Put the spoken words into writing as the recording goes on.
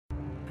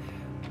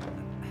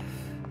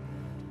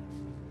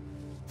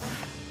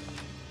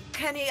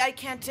Kenny, I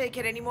can't take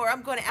it anymore.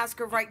 I'm going to ask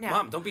her right now.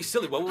 Mom, don't be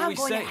silly. What will we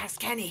say? I'm going to ask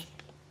Kenny.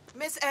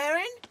 Miss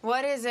Erin?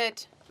 What is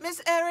it?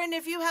 Miss Erin,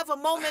 if you have a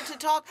moment to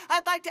talk,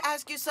 I'd like to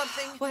ask you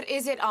something. What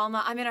is it,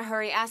 Alma? I'm in a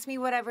hurry. Ask me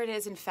whatever it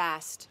is and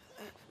fast.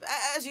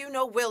 As you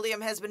know,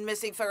 William has been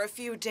missing for a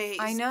few days.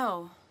 I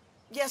know.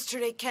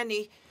 Yesterday,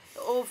 Kenny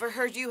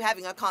overheard you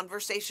having a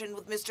conversation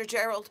with Mr.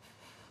 Gerald.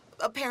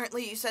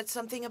 Apparently, you said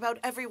something about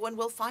everyone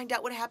will find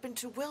out what happened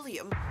to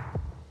William.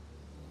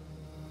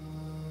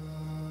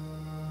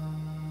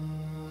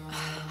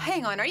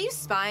 Hang on, are you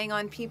spying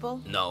on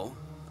people? No.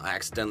 I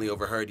accidentally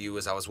overheard you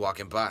as I was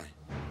walking by.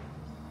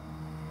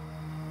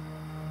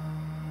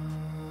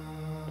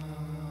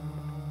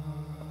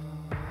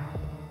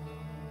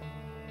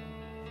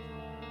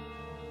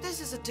 This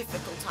is a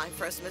difficult time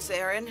for us, Miss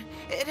Erin.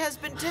 It has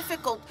been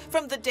difficult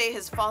from the day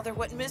his father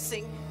went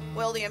missing.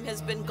 William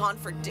has been gone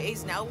for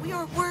days now. We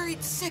are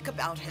worried sick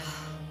about him.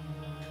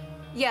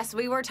 Yes,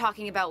 we were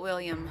talking about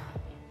William.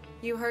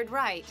 You heard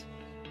right.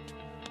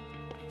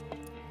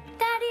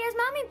 Daddy, is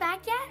Mommy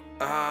back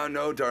yet?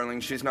 No, darling,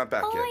 she's not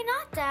back yet. Why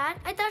not, Dad?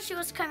 I thought she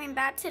was coming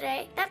back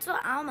today. That's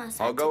what Alma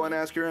said. I'll go and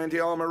ask your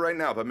Auntie Alma right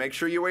now, but make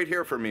sure you wait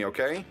here for me,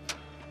 okay?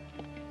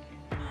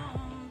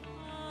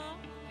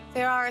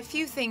 There are a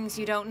few things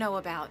you don't know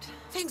about.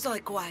 Things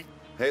like what?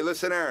 Hey,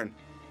 listen, Erin.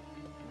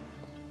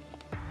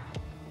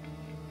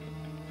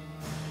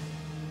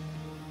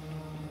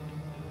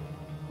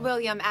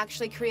 William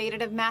actually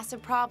created a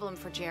massive problem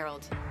for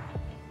Gerald.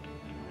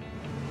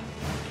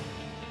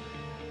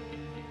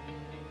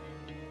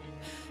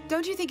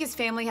 Don't you think his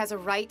family has a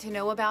right to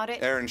know about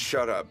it? Erin,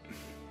 shut up.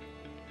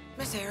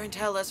 Miss Erin,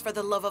 tell us, for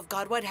the love of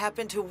God, what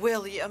happened to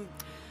William?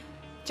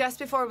 Just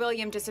before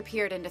William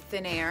disappeared into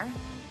thin air,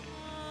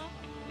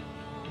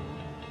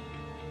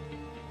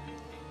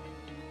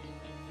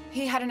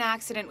 he had an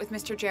accident with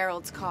Mr.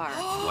 Gerald's car.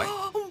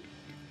 What?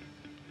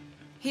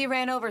 He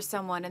ran over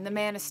someone, and the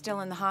man is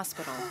still in the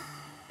hospital.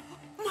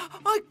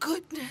 My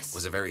goodness.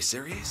 Was it very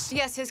serious?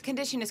 Yes, his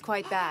condition is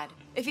quite bad.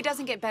 If he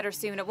doesn't get better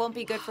soon, it won't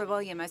be good for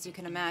William, as you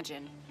can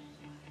imagine.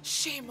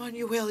 Shame on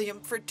you, William,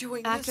 for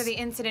doing this. After the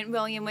incident,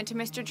 William went to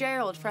Mr.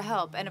 Gerald for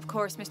help, and of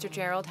course, Mr.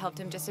 Gerald helped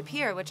him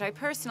disappear, which I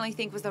personally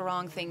think was the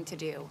wrong thing to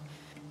do.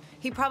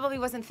 He probably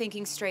wasn't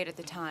thinking straight at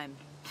the time.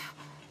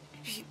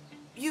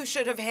 You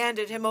should have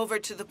handed him over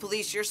to the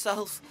police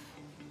yourself.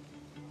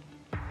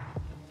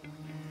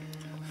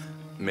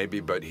 Maybe,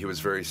 but he was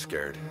very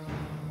scared.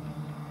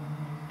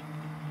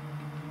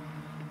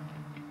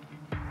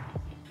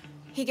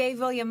 He gave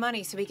William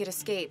money so he could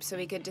escape, so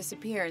he could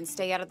disappear and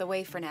stay out of the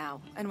way for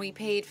now. And we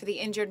paid for the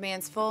injured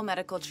man's full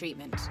medical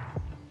treatment.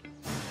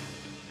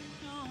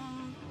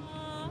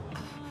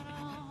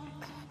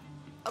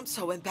 I'm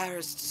so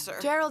embarrassed, sir.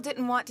 Gerald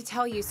didn't want to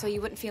tell you so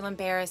you wouldn't feel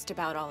embarrassed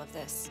about all of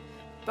this.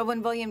 But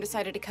when William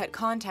decided to cut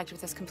contact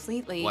with us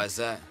completely... Why's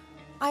that?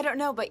 I don't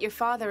know, but your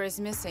father is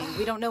missing.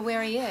 We don't know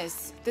where he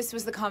is. This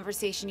was the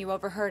conversation you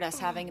overheard us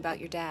having about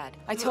your dad.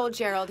 I told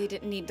Gerald he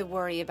didn't need to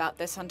worry about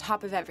this on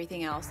top of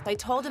everything else. I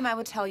told him I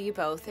would tell you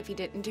both if he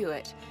didn't do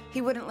it.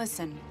 He wouldn't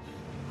listen.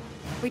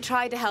 We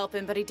tried to help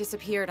him, but he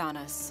disappeared on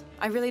us.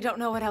 I really don't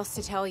know what else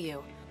to tell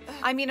you.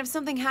 I mean, if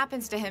something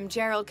happens to him,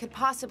 Gerald could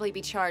possibly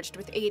be charged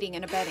with aiding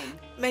and abetting.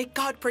 May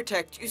God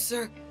protect you,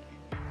 sir.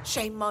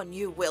 Shame on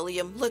you,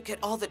 William. Look at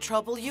all the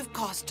trouble you've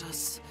caused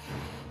us.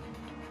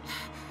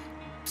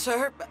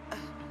 Sir,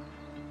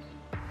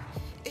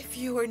 if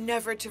you were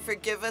never to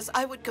forgive us,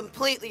 I would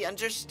completely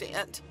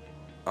understand.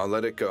 I'll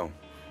let it go.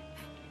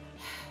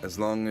 As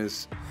long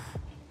as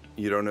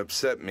you don't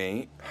upset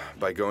me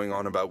by going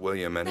on about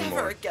William anymore.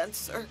 Never again,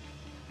 sir.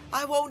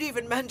 I won't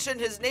even mention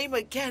his name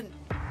again.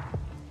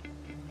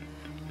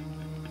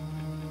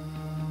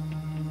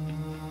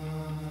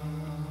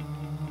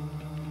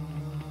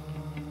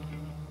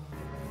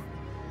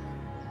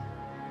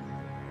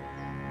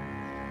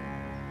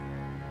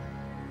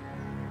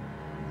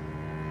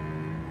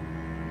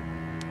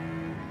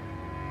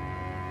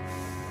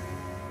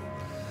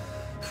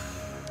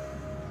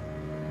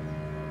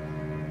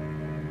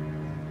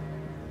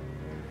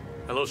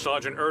 Hello,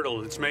 Sergeant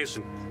Ertl. It's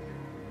Mason.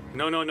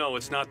 No,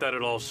 it's not that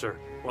at all, sir.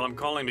 Well, I'm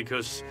calling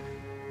because,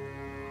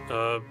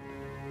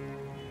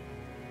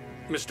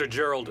 Mr.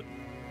 Gerald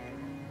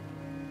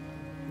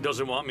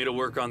doesn't want me to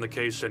work on the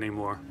case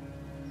anymore.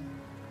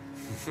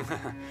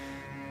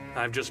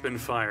 I've just been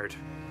fired.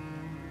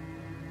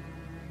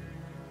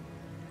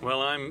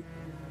 Well, I'm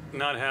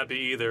not happy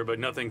either, but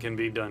nothing can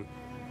be done.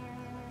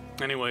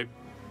 Anyway,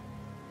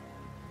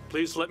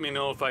 please let me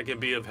know if I can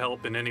be of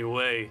help in any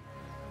way.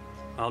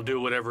 I'll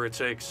do whatever it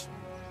takes.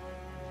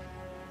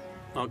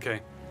 Okay,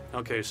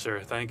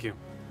 sir. Thank you.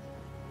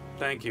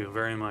 Thank you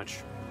very much.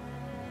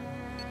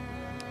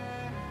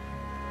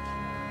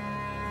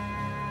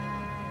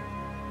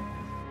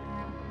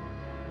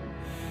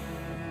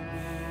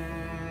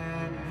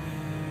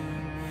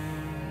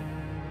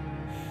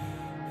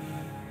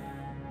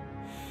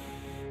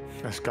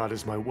 As God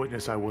is my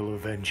witness, I will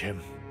avenge him.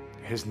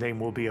 His name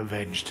will be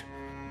avenged.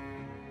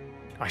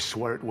 I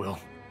swear it will.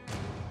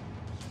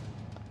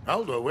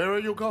 Aldo, where are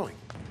you going?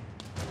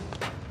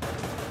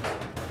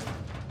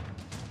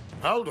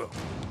 Aldo, I'm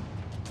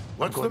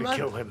what's the going to matter?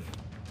 kill him.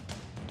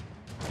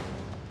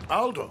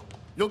 Aldo,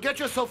 you'll get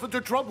yourself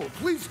into trouble.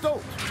 Please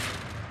don't.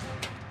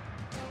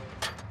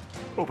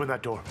 Open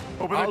that door.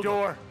 Open the Aldo,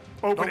 door.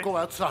 Open Don't it. go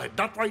outside.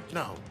 Not right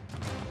now.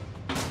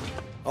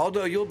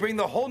 Aldo, you'll bring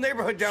the whole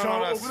neighborhood down So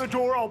on us. open the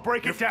door, I'll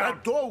break it If down.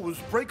 that door was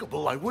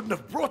breakable, I wouldn't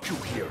have brought you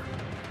here.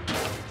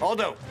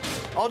 Aldo,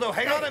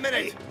 hang on a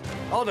minute.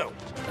 Aldo,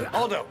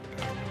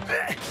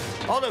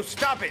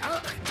 stop it.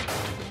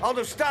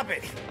 Aldo, stop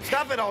it.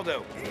 Stop it,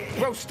 Aldo.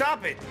 Bro,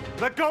 stop it.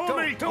 Let go of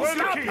me. Don't Where are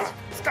stop. the keys?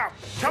 Stop.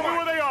 Tell me Come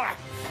where on. they are.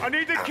 I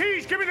need the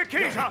keys. Give me the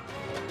keys, huh?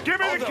 Give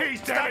me the Aldo,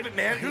 keys, damn stop it. it,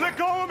 man. You let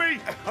go of me,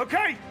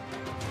 okay?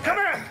 Come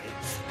here.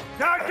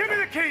 Now, give me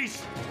the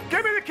keys.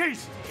 Give me the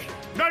keys.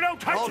 No, don't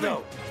touch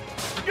Aldo.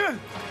 me.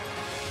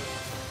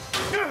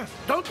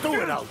 Don't do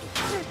it, Aldo.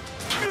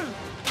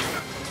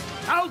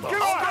 Aldo,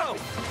 Give up. Aldo.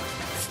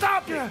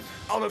 stop it.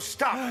 Aldo,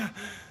 stop.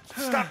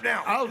 Stop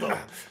now. Aldo,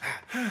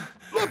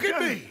 look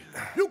at me.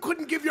 You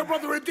couldn't give your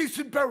brother a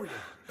decent burial.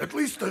 At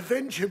least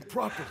avenge him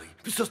properly.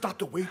 This is not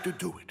the way to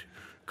do it.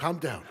 Calm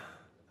down.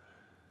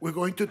 We're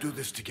going to do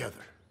this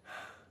together.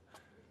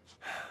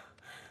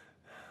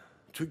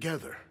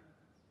 Together.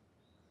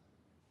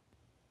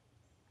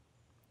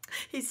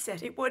 He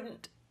said he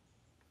wouldn't.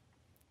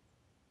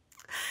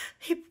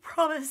 He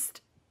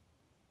promised.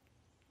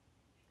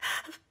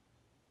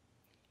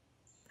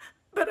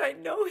 But I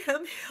know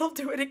him. He'll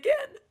do it again.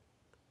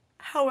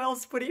 How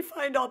else would he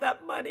find all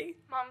that money?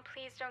 Mom,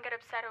 please don't get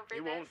upset over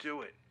He won't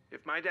do it.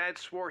 If my dad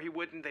swore he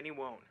wouldn't, then he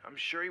won't. I'm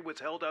sure he was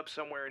held up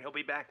somewhere and he'll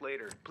be back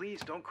later. Please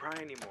don't cry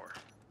anymore.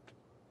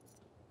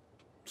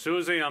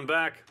 Susie, I'm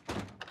back.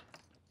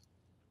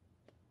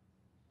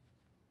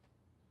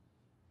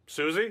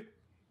 Susie?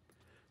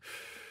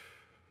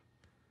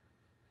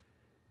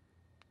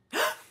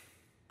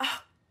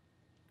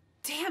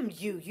 Damn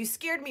you. You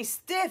scared me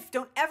stiff.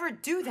 Don't ever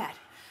do that.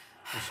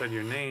 I said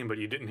your name, but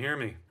you didn't hear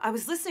me. I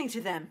was listening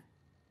to them.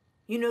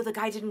 You know the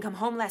guy didn't come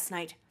home last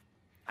night.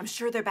 I'm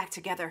sure they're back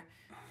together.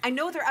 I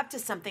know they're up to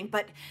something,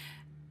 but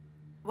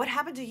what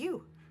happened to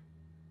you?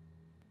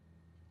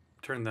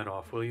 Turn that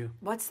off, will you?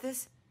 What's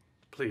this?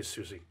 Please,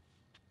 Susie.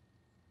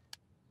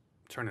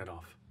 Turn it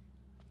off.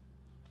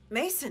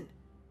 Mason.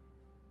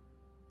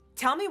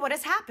 Tell me what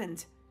has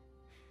happened.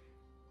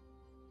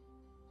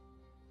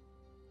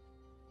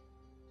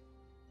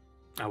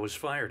 I was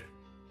fired.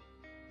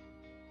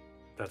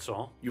 That's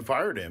all. You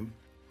fired him?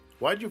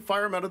 Why'd you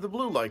fire him out of the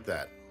blue like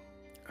that?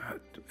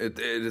 It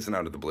isn't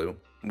out of the blue.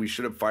 We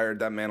should have fired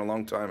that man a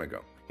long time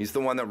ago. He's the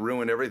one that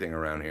ruined everything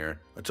around here.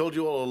 I told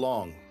you all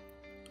along.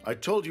 I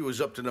told you he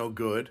was up to no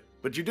good,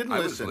 but you didn't I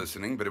listen. was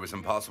listening, but it was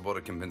impossible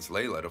to convince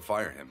Leyla to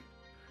fire him.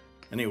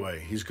 Anyway,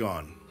 he's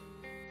gone.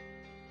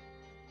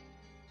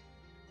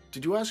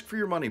 Did you ask for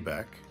your money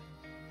back?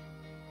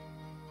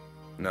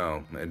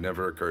 No, it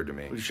never occurred to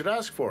me. Well, you should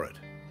ask for it.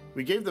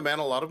 We gave the man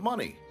a lot of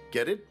money.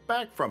 Get it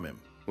back from him.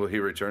 Will he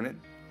return it?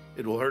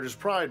 It will hurt his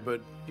pride,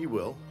 but he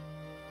will.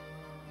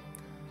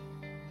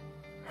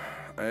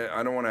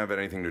 I don't want to have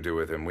anything to do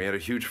with him. We had a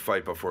huge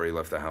fight before he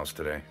left the house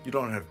today. You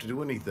don't have to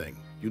do anything.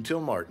 You tell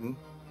Martin,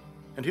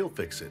 and he'll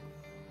fix it.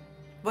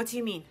 What do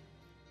you mean?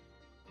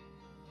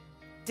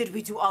 Did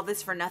we do all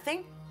this for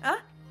nothing? Huh?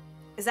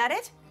 Is that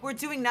it? We're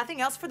doing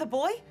nothing else for the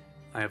boy?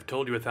 I have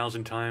told you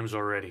 1,000 times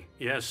already.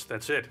 Yes,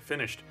 that's it.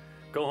 Finished.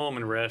 Go home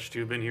and rest.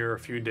 You've been here a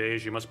few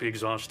days. You must be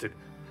exhausted.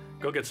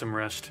 Go get some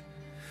rest.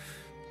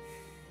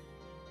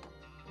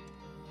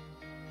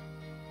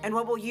 And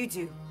what will you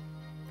do?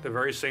 The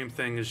very same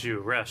thing as you.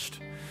 Rest.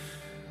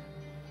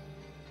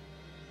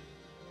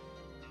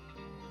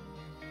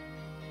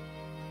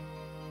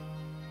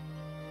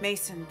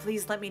 Mason,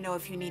 please let me know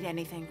if you need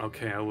anything.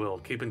 Okay, I will.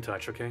 Keep in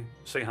touch, okay?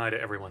 Say hi to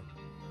everyone.